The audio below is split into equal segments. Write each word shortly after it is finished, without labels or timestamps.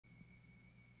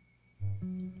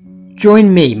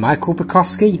Join me, Michael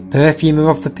Bukowski, perfumer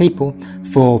of the people,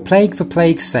 for Plague for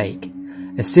Plague's Sake,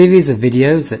 a series of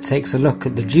videos that takes a look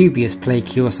at the dubious plague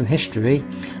cures and history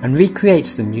and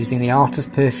recreates them using the art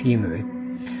of perfumery.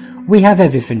 We have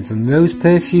everything from rose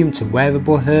perfume to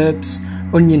wearable herbs,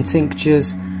 onion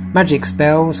tinctures, magic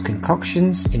spells,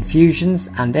 concoctions,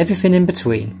 infusions and everything in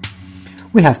between.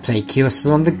 We have plague cures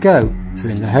for on the go, for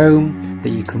in the home, that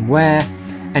you can wear,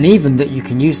 and even that you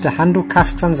can use to handle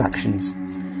cash transactions.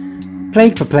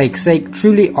 Plague for Plague's Sake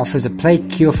truly offers a plague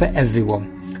cure for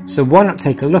everyone, so why not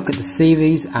take a look at the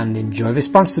series and enjoy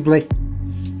responsibly.